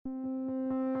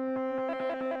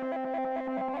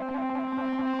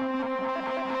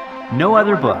No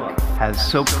other book has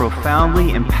so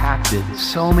profoundly impacted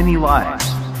so many lives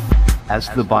as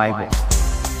the Bible.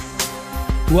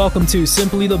 Welcome to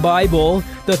Simply the Bible,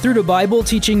 the Through the Bible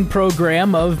teaching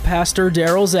program of Pastor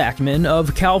Daryl Zachman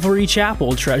of Calvary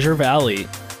Chapel, Treasure Valley.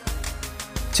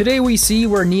 Today we see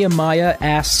where Nehemiah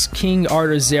asks King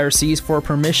Artaxerxes for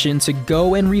permission to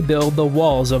go and rebuild the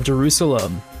walls of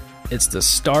Jerusalem. It's the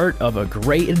start of a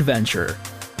great adventure.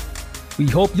 We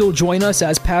hope you'll join us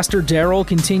as Pastor Daryl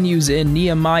continues in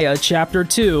Nehemiah chapter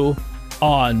 2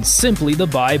 on Simply the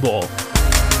Bible.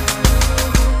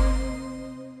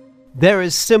 There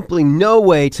is simply no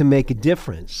way to make a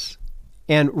difference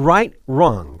and right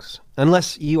wrongs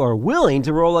unless you are willing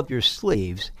to roll up your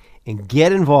sleeves and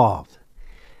get involved.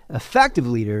 Effective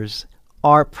leaders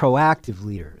are proactive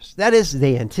leaders. That is,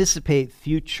 they anticipate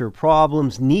future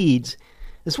problems, needs,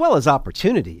 as well as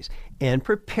opportunities, and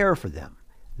prepare for them.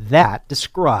 That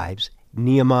describes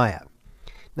Nehemiah.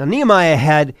 Now, Nehemiah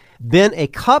had been a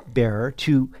cupbearer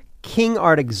to King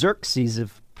Artaxerxes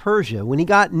of Persia when he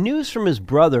got news from his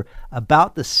brother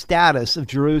about the status of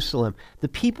Jerusalem. The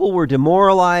people were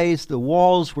demoralized, the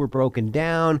walls were broken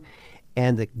down,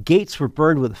 and the gates were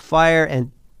burned with fire,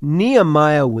 and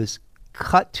Nehemiah was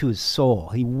cut to his soul.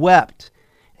 He wept,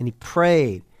 and he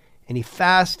prayed, and he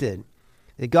fasted,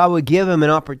 that God would give him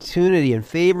an opportunity and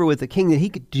favor with the king, that he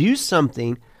could do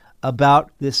something about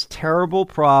this terrible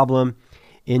problem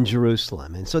in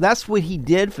Jerusalem. And so that's what he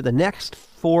did for the next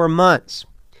 4 months.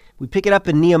 We pick it up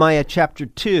in Nehemiah chapter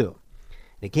 2.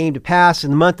 It came to pass in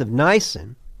the month of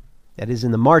Nisan, that is in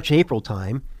the March-April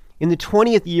time, in the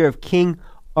 20th year of King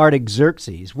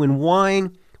Artaxerxes, when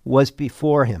wine was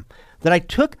before him, that I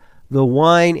took the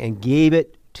wine and gave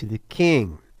it to the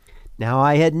king. Now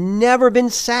I had never been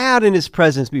sad in his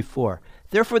presence before.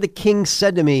 Therefore the king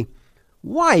said to me,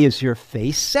 "Why is your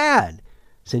face sad,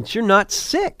 since you're not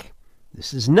sick?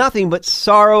 This is nothing but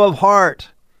sorrow of heart."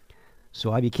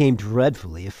 So I became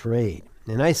dreadfully afraid.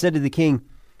 And I said to the king,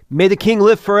 "May the king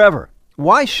live forever.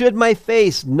 Why should my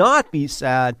face not be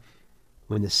sad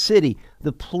when the city,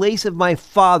 the place of my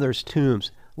father's tombs,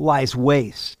 lies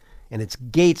waste, and its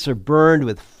gates are burned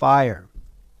with fire?"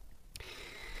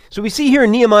 So we see here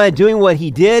Nehemiah doing what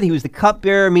he did. He was the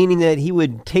cupbearer, meaning that he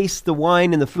would taste the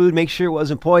wine and the food, make sure it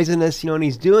wasn't poisonous, and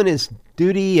he's doing his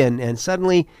duty, and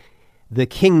suddenly the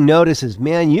king notices,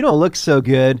 "Man, you don't look so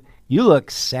good. You look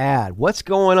sad. What's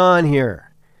going on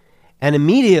here?" And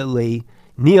immediately,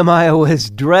 Nehemiah was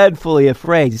dreadfully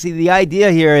afraid. You see, the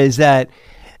idea here is that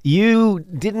you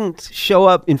didn't show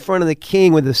up in front of the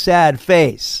king with a sad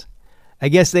face. I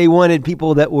guess they wanted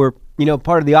people that were,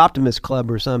 part of the Optimist Club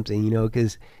or something,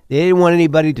 because they didn't want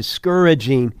anybody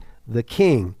discouraging the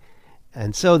king.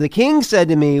 And so the king said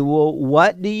to me, "Well,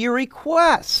 what do you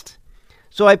request?"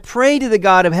 So I prayed to the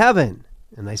God of heaven,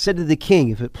 and I said to the king,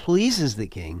 "If it pleases the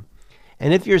king,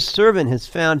 and if your servant has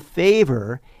found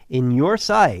favor in your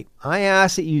sight, I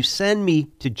ask that you send me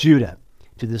to Judah,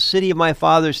 to the city of my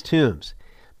father's tombs,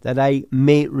 that I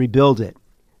may rebuild it."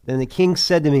 Then the king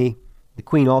said to me, the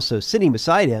queen also sitting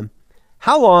beside him,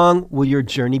 "How long will your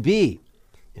journey be?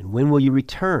 And when will you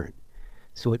return?"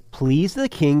 So it pleased the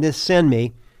king to send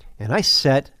me, and I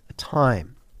set a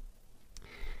time.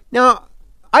 Now,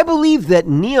 I believe that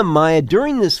Nehemiah,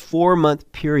 during this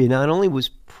 4-month period, not only was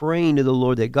praying to the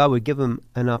Lord that God would give him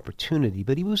an opportunity,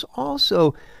 but he was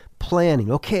also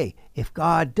planning, okay, if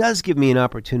God does give me an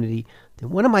opportunity, then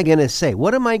what am I going to say?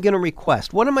 What am I going to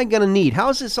request? What am I going to need? How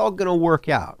is this all going to work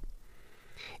out?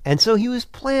 And so he was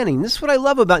planning. This is what I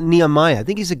love about Nehemiah. I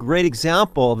think he's a great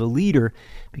example of a leader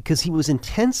because he was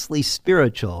intensely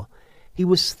spiritual. He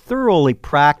was thoroughly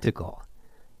practical.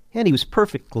 And he was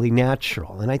perfectly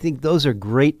natural. And I think those are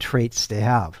great traits to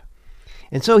have.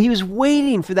 And so he was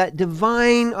waiting for that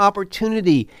divine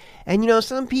opportunity. And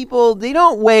some people, they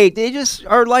don't wait. They just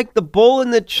are like the bull in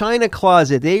the china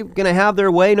closet. They're going to have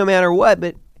their way no matter what.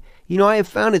 But, I have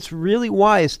found it's really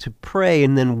wise to pray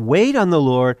and then wait on the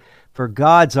Lord for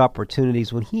God's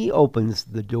opportunities when he opens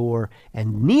the door.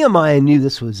 And Nehemiah knew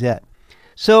this was it.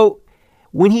 So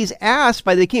when he's asked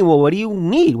by the king, "Well, what do you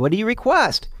need? What do you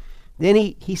request?" Then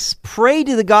he prayed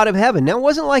to the God of heaven. Now, it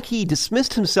wasn't like he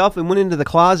dismissed himself and went into the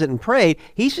closet and prayed.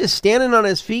 He's just standing on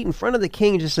his feet in front of the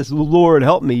king and just says, "Lord,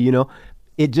 help me,"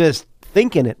 It just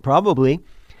thinking it probably.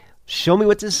 Show me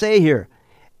what to say here.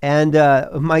 And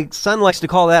my son likes to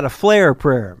call that a flare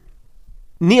prayer.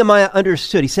 Nehemiah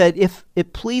understood. He said, "If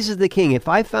it pleases the king, if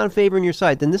I found favor in your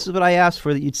sight, then this is what I asked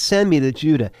for, that you'd send me to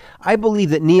Judah." I believe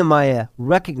that Nehemiah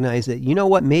recognized that,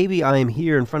 maybe I am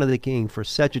here in front of the king for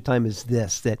such a time as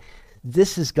this, that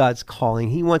this is God's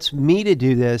calling. He wants me to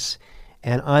do this,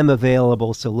 and I'm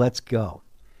available, so let's go.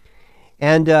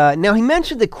 And now he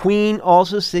mentioned the queen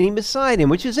also sitting beside him,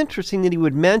 which is interesting that he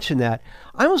would mention that.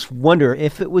 I almost wonder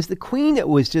if it was the queen that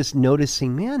was just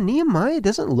noticing, man, Nehemiah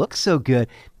doesn't look so good.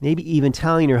 Maybe even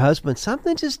telling her husband,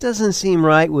 something just doesn't seem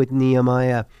right with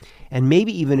Nehemiah. And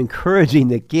maybe even encouraging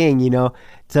the king,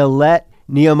 to let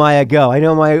Nehemiah go. I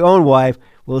know my own wife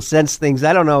will sense things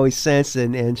I don't always sense,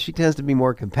 and she tends to be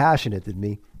more compassionate than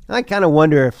me. I kind of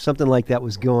wonder if something like that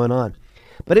was going on.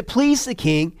 But it pleased the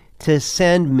king to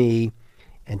send me,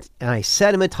 and I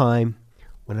set him a time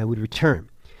when I would return.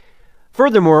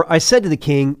 Furthermore, I said to the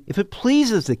king, if it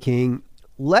pleases the king,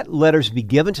 let letters be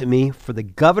given to me for the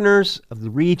governors of the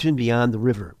region beyond the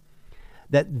river,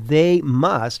 that they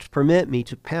must permit me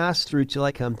to pass through till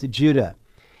I come to Judah,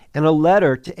 and a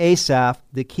letter to Asaph,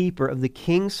 the keeper of the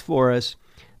king's forest,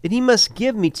 that he must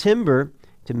give me timber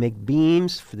to make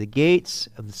beams for the gates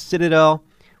of the citadel,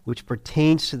 which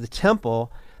pertains to the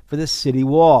temple, for the city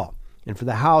wall, and for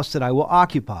the house that I will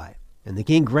occupy. And the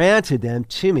king granted them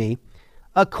to me,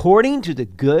 according to the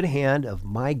good hand of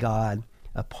my God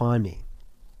upon me.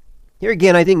 Here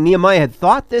again, I think Nehemiah had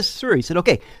thought this through. He said,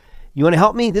 okay, you want to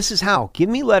help me? This is how. Give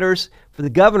me letters for the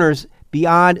governors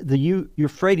beyond the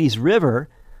Euphrates River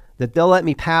that they'll let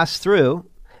me pass through.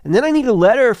 And then I need a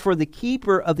letter for the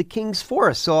keeper of the king's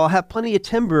forest. So I'll have plenty of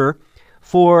timber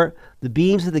for the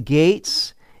beams of the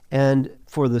gates and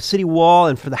for the city wall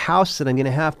and for the house that I'm going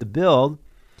to have to build.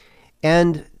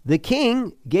 And the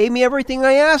king gave me everything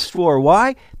I asked for.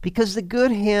 Why? Because the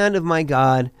good hand of my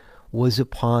God was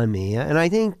upon me. And I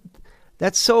think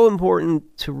that's so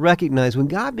important to recognize when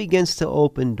God begins to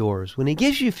open doors, when he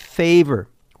gives you favor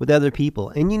with other people.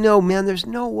 And man, there's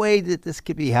no way that this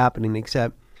could be happening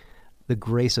except the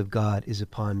grace of God is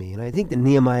upon me. And I think that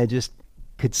Nehemiah just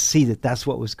could see that that's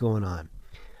what was going on.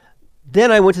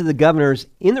 Then I went to the governors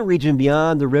in the region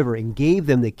beyond the river and gave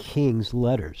them the king's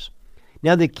letters.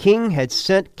 Now the king had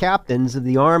sent captains of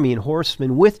the army and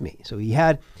horsemen with me, so he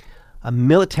had a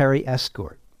military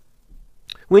escort.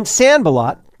 When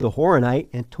Sanballat, the Horonite,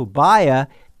 and Tobiah,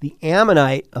 the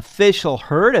Ammonite official,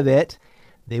 heard of it,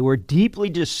 they were deeply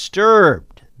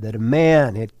disturbed that a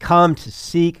man had come to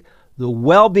seek the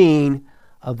well-being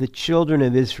of the children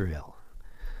of Israel.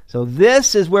 So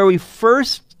this is where we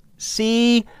first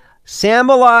see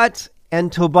Sanballat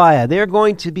and Tobiah. They're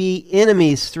going to be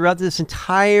enemies throughout this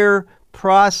entire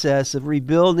process of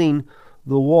rebuilding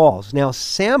the walls. Now,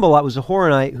 Sanballat was a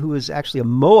Horonite who was actually a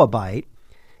Moabite,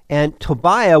 and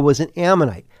Tobiah was an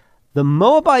Ammonite. The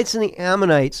Moabites and the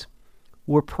Ammonites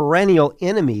were perennial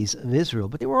enemies of Israel,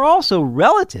 but they were also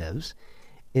relatives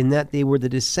in that they were the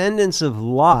descendants of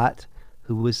Lot,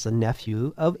 who was the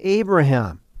nephew of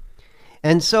Abraham.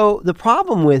 And so the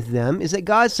problem with them is that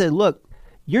God said, look,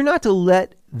 you're not to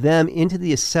let them into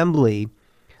the assembly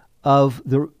of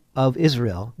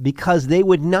Israel, because they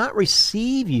would not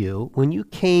receive you when you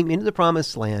came into the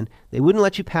promised land. They wouldn't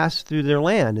let you pass through their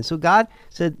land. And so God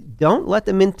said, don't let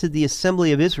them into the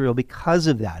assembly of Israel because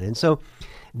of that. And so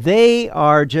they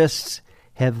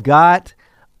have got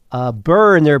a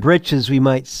burr in their britches, we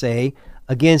might say,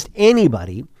 against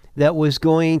anybody that was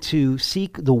going to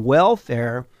seek the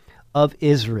welfare of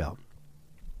Israel.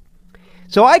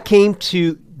 So I came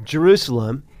to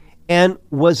Jerusalem and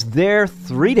was there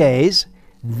 3 days.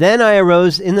 Then I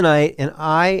arose in the night, and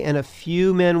I and a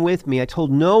few men with me, I told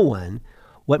no one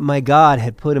what my God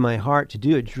had put in my heart to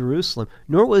do at Jerusalem,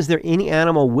 nor was there any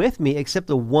animal with me except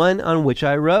the one on which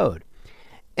I rode.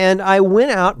 And I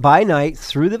went out by night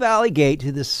through the valley gate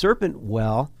to the serpent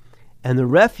well and the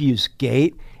refuse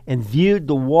gate, and viewed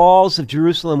the walls of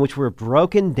Jerusalem which were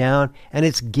broken down, and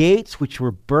its gates which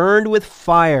were burned with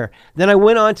fire. Then I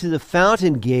went on to the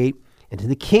fountain gate and to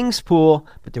the king's pool,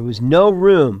 but there was no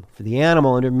room for the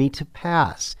animal under me to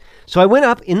pass. So I went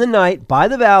up in the night by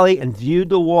the valley and viewed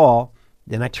the wall.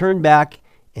 Then I turned back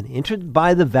and entered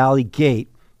by the valley gate,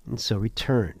 and so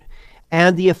returned.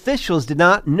 And the officials did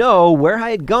not know where I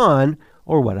had gone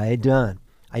or what I had done.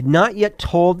 I had not yet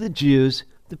told the Jews,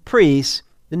 the priests,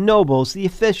 the nobles, the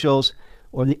officials,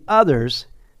 or the others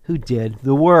who did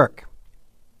the work.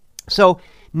 So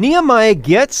Nehemiah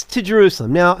gets to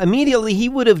Jerusalem. Now, immediately he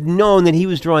would have known that he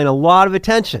was drawing a lot of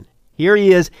attention. Here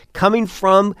he is coming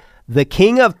from the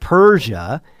king of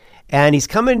Persia, and he's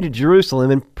coming to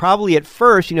Jerusalem, and probably at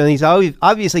first, he's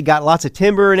obviously got lots of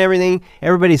timber and everything.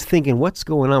 Everybody's thinking, what's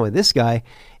going on with this guy?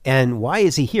 And why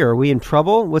is he here? Are we in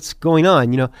trouble? What's going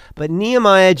on? But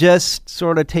Nehemiah just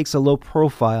sort of takes a low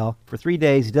profile. For 3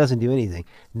 days, he doesn't do anything.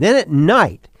 Then at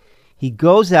night, he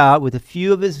goes out with a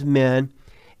few of his men,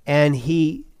 and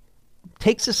he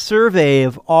takes a survey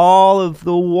of all of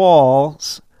the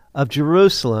walls of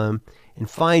Jerusalem and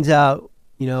finds out,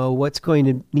 what's going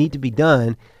to need to be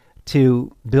done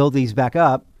to build these back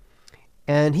up,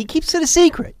 and he keeps it a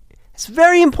secret. It's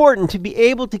very important to be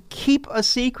able to keep a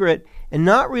secret and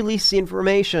not release the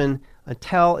information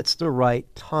until it's the right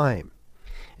time.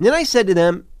 And then I said to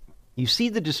them, you see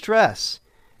the distress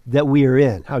that we are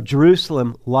in, how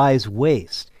Jerusalem lies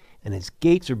waste, and its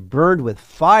gates are burned with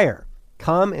fire.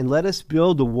 Come and let us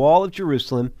build the wall of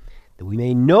Jerusalem, that we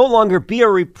may no longer be a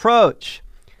reproach.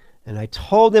 And I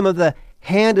told them of the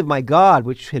hand of my God,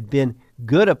 which had been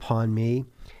good upon me,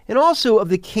 and also of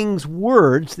the king's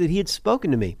words that he had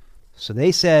spoken to me. So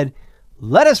they said,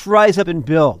 let us rise up and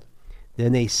build.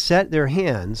 Then they set their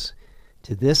hands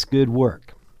to this good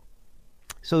work.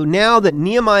 So now that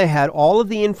Nehemiah had all of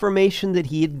the information that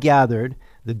he had gathered,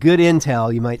 the good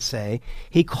intel, you might say,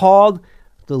 he called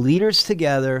the leaders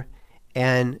together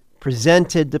and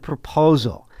presented the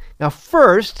proposal. Now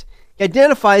first, he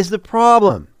identifies the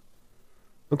problem.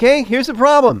 Okay, here's the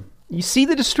problem. You see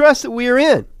the distress that we are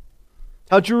in.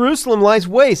 How Jerusalem lies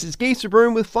waste, its gates are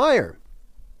burned with fire.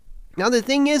 Now the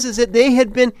thing is that they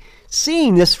had been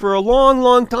seeing this for a long,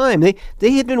 long time.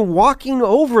 They had been walking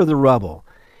over the rubble.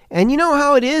 And you know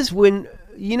how it is when,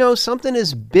 something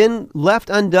has been left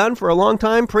undone for a long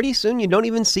time, pretty soon you don't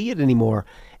even see it anymore.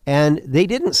 And they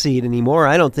didn't see it anymore,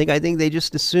 I don't think. I think they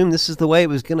just assumed this is the way it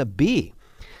was going to be.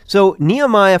 So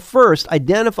Nehemiah first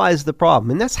identifies the problem,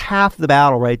 and that's half the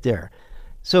battle right there.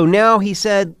 So now he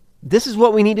said, this is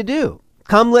what we need to do.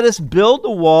 Come, let us build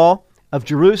the wall of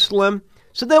Jerusalem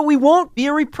so that we won't be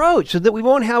a reproach, so that we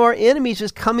won't have our enemies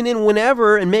just coming in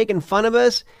whenever and making fun of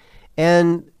us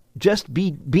and just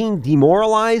being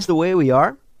demoralized the way we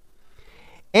are.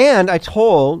 And I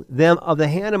told them of the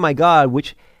hand of my God,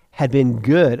 which had been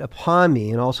good upon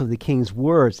me, and also the king's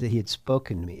words that he had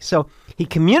spoken to me. So he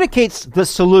communicates the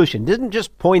solution, didn't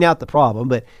just point out the problem,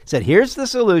 but said, here's the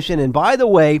solution. And by the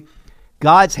way,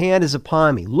 God's hand is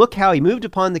upon me. Look how he moved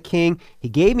upon the king. He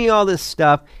gave me all this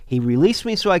stuff. He released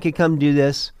me so I could come do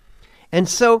this. And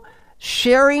so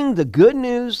sharing the good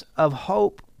news of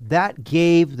hope, that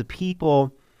gave the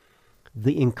people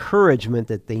the encouragement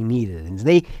that they needed. And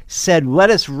they said, let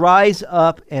us rise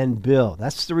up and build.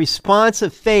 That's the response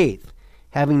of faith,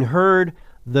 having heard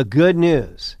the good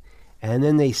news. And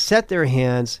then they set their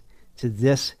hands to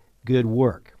this good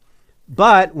work.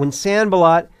 But when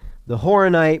Sanballat, the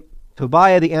Horonite,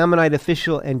 Tobiah the Ammonite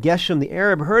official, and Geshem the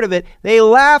Arab heard of it, they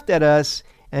laughed at us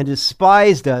and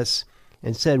despised us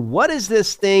and said, what is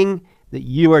this thing that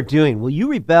you are doing? Will you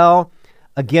rebel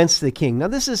against the king? Now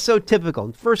this is so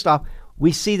typical. First off,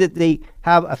 we see that they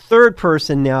have a third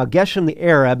person now, Geshem the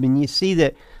Arab, and you see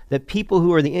that people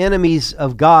who are the enemies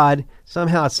of God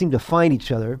somehow seem to find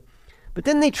each other. But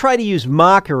then they try to use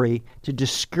mockery to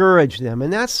discourage them,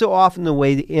 and that's so often the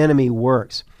way the enemy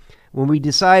works. When we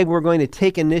decide we're going to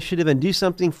take initiative and do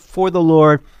something for the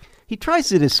Lord, he tries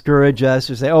to discourage us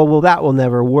or say, oh, well, that will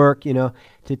never work, to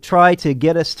try to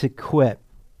get us to quit.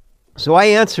 So I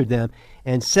answered them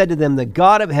and said to them, the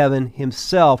God of heaven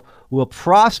himself will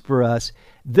prosper us.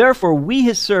 Therefore, we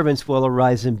his servants will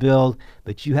arise and build,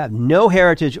 but you have no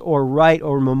heritage or right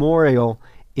or memorial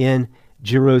in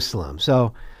Jerusalem.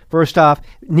 So first off,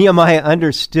 Nehemiah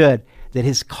understood that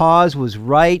his cause was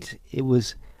right. It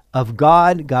was of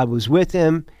God. God was with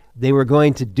him. They were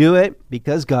going to do it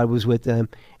because God was with them.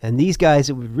 And these guys,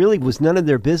 it really was none of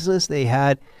their business. They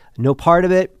had no part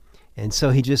of it. And so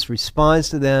he just responds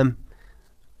to them,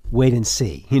 wait and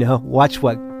see, watch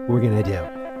what we're going to do.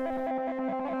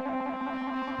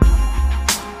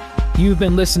 You've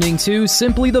been listening to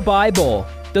Simply the Bible,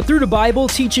 the Through the Bible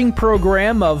teaching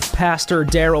program of Pastor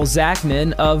Daryl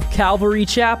Zachman of Calvary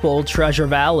Chapel, Treasure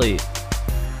Valley.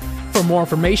 For more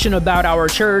information about our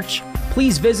church,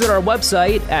 please visit our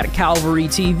website at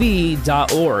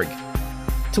calvarytv.org.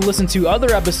 To listen to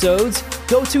other episodes,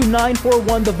 go to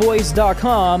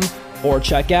 941thevoice.com or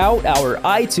check out our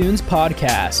iTunes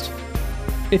podcast.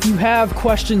 If you have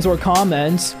questions or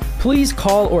comments, please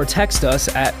call or text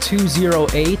us at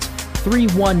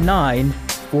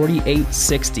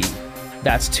 208-319-4860.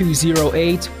 That's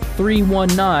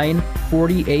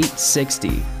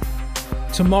 208-319-4860.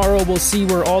 Tomorrow we'll see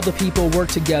where all the people work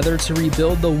together to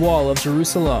rebuild the wall of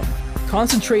Jerusalem,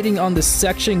 concentrating on the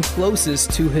section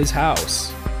closest to his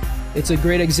house. It's a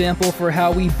great example for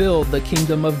how we build the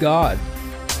kingdom of God.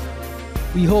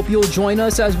 We hope you'll join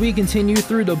us as we continue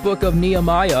through the book of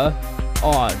Nehemiah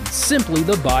on Simply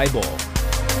the Bible.